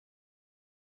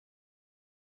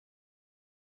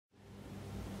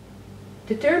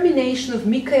determination of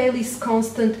Michaelis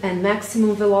constant and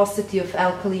maximum velocity of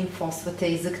alkaline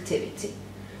phosphatase activity.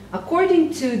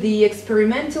 According to the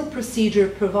experimental procedure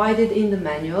provided in the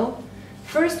manual,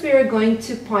 first we are going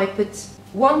to pipette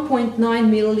 1.9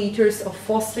 milliliters of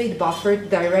phosphate buffer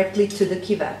directly to the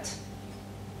cuvette.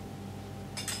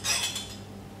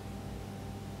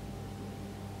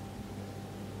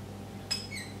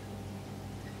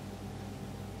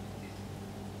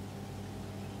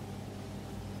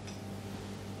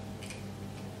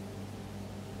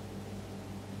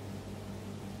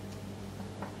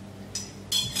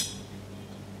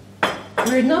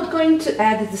 We're not going to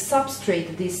add the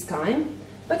substrate this time,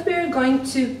 but we're going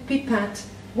to pipette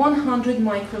 100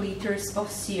 microliters of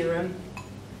serum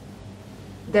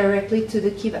directly to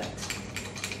the cuvette.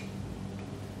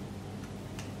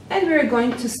 And we're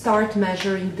going to start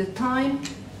measuring the time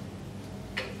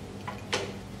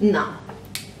now.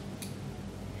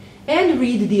 And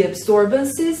read the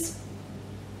absorbances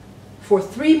for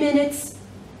 3 minutes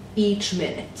each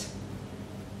minute.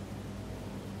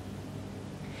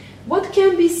 What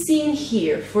can be seen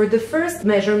here for the first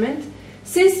measurement,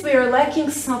 since we are lacking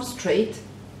substrate,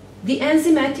 the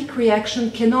enzymatic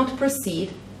reaction cannot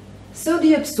proceed, so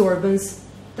the absorbance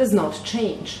does not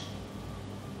change.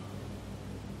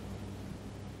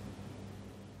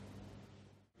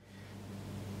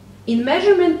 In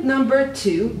measurement number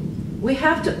 2, we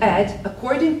have to add,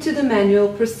 according to the manual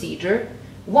procedure,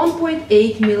 1.8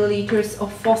 milliliters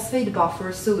of phosphate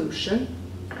buffer solution.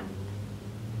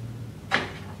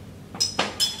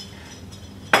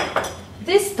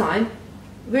 This time,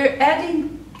 we're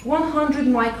adding 100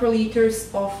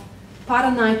 microliters of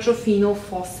paranitrophenol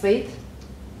phosphate,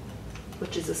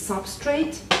 which is a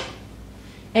substrate,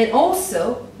 and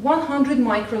also 100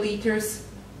 microliters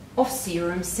of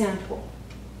serum sample.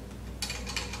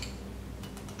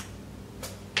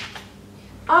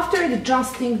 After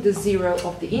adjusting the zero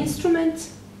of the instrument,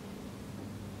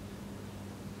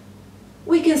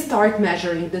 we can start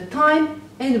measuring the time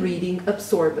and reading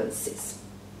absorbances.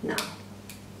 Now,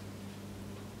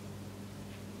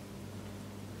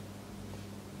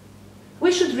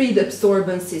 we should read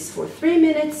absorbances for 3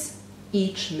 minutes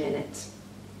each minute.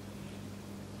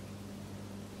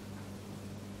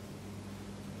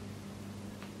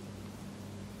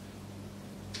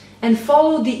 And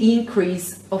follow the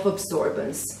increase of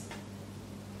absorbance.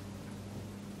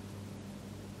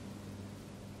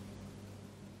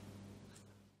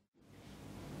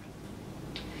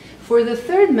 For the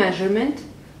third measurement,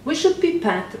 we should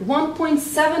pipette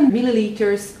 1.7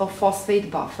 milliliters of phosphate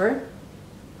buffer.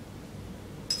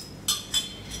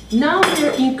 Now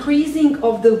we're increasing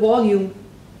of the volume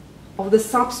of the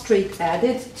substrate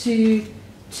added to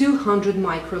 200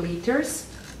 microliters.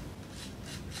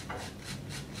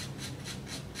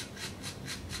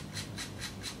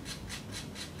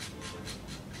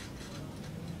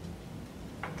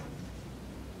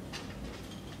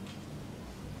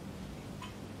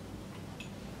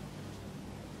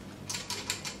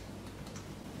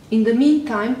 In the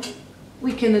meantime,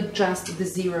 we can adjust the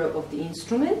zero of the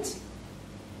instrument.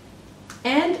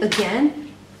 And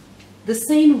again, the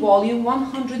same volume,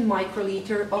 100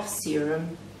 microliter of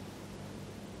serum.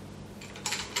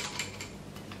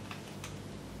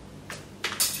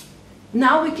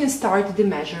 Now we can start the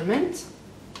measurement.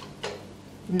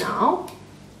 Now.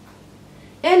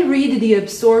 And read the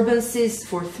absorbances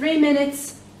for 3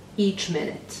 minutes each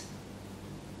minute.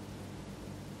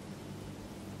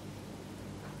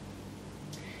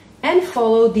 And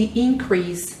follow the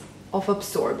increase of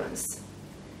absorbance.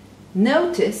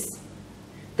 Notice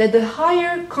that the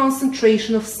higher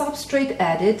concentration of substrate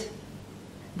added,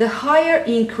 the higher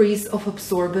increase of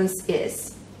absorbance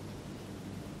is.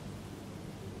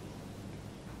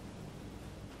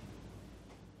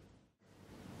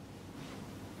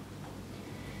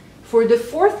 For the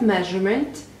fourth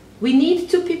measurement, we need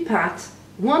to pipette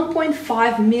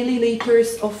 1.5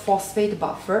 milliliters of phosphate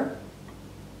buffer.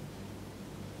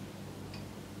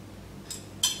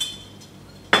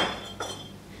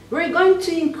 We're going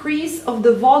to increase of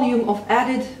the volume of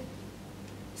added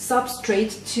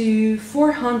substrate to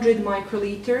 400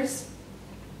 microliters.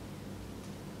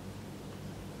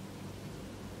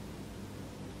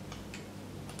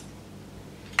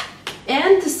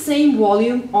 And the same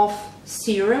volume of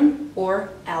serum or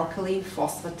alkaline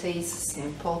phosphatase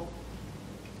sample.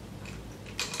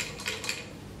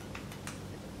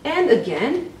 And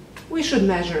again, we should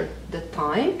measure the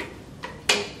time.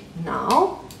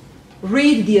 Now,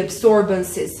 read the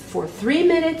absorbances for 3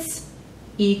 minutes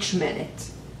each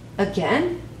minute.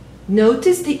 Again,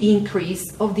 notice the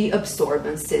increase of the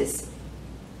absorbances.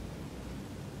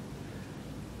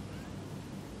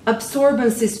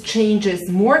 absorbences changes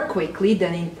more quickly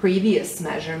than in previous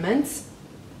measurements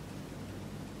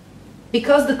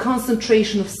because the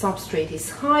concentration of substrate is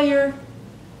higher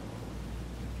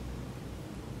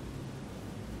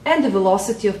and the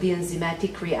velocity of the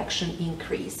enzymatic reaction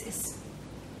increases.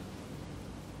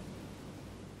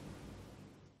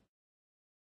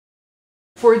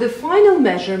 For the final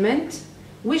measurement,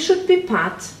 we should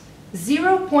pipette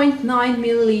 0.9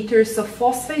 milliliters of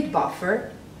phosphate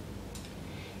buffer,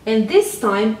 and this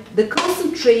time the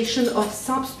concentration of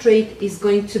substrate is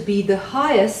going to be the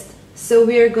highest, so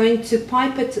we are going to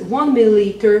pipette 1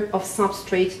 milliliter of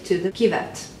substrate to the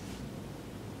cuvette.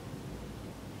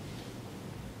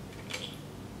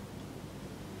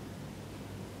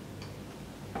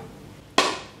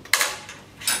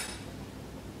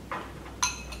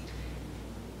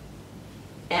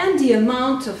 And the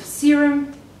amount of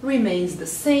serum remains the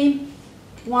same,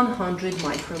 100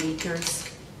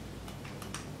 microliters.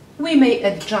 We may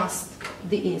adjust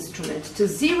the instrument to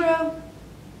 0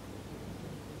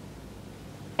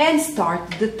 and start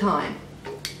the time.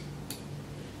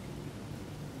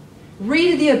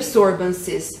 Read the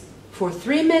absorbences for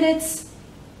 3 minutes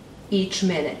each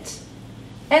minute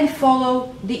and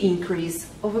follow the increase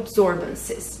of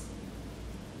absorbences.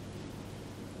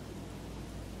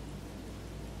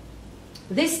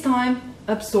 This time,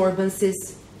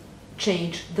 absorbences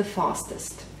change the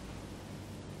fastest.